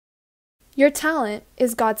Your talent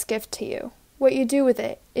is God's gift to you. What you do with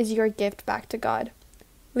it is your gift back to God.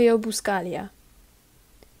 Leo Buscaglia.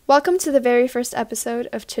 Welcome to the very first episode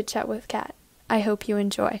of Chit Chat with Kat. I hope you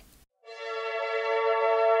enjoy.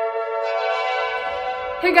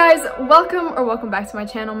 Hey guys, welcome back to my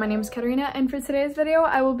channel. My name is Katerina, and for today's video,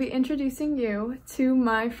 I will be introducing you to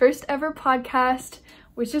my first ever podcast,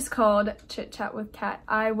 which is called Chit Chat with Kat.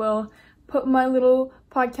 I will put my little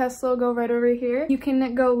podcast logo right over here. You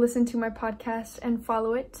can go listen to my podcast and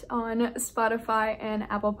follow it on Spotify and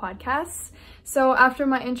Apple Podcasts. So after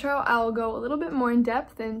my intro, I'll go a little bit more in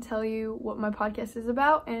depth and tell you what my podcast is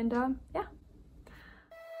about, and yeah.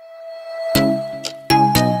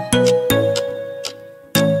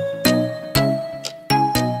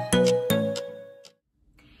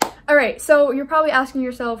 Alright, so you're probably asking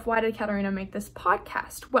yourself, why did Katerina make this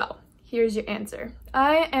podcast? Well, here's your answer.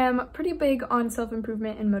 I am pretty big on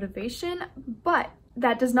self-improvement and motivation, but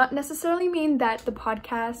that does not necessarily mean that the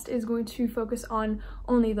podcast is going to focus on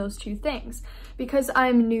only those two things. Because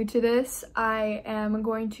I'm new to this, I am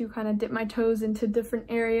going to kind of dip my toes into different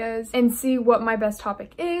areas and see what my best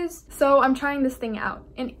topic is. So I'm trying this thing out.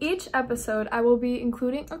 In each episode, I will be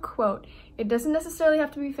including a quote. It doesn't necessarily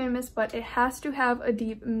have to be famous, but it has to have a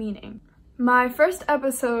deep meaning. My first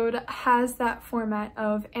episode has that format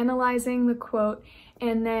of analyzing the quote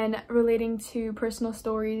and then relating to personal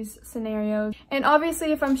stories, scenarios. And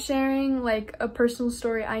obviously if I'm sharing like a personal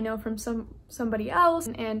story I know from somebody else,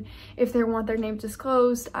 and if they want their name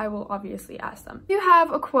disclosed, I will obviously ask them. If you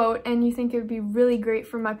have a quote and you think it would be really great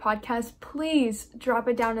for my podcast, please drop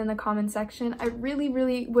it down in the comment section. I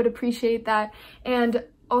really would appreciate that. And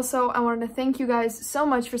also, I wanted to thank you guys so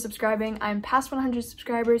much for subscribing. I'm past 100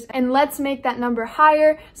 subscribers, and let's make that number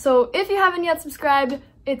higher. So if you haven't yet subscribed,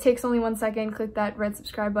 it takes only 1 second. Click that red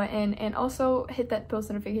subscribe button and also hit that post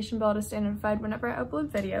notification bell to stay notified whenever I upload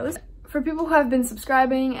videos. For people who have been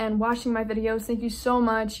subscribing and watching my videos, thank you so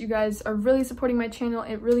much. You guys are really supporting my channel.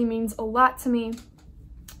 It really means a lot to me.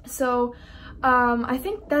 So I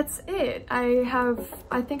think that's it.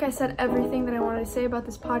 I think I said everything that I wanted to say about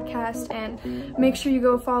this podcast, and make sure you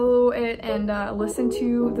go follow it and listen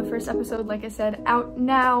to the first episode, like I said, out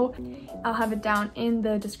now. I'll have it down in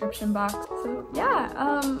the description box. So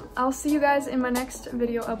yeah, I'll see you guys in my next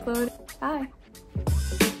video upload. Bye.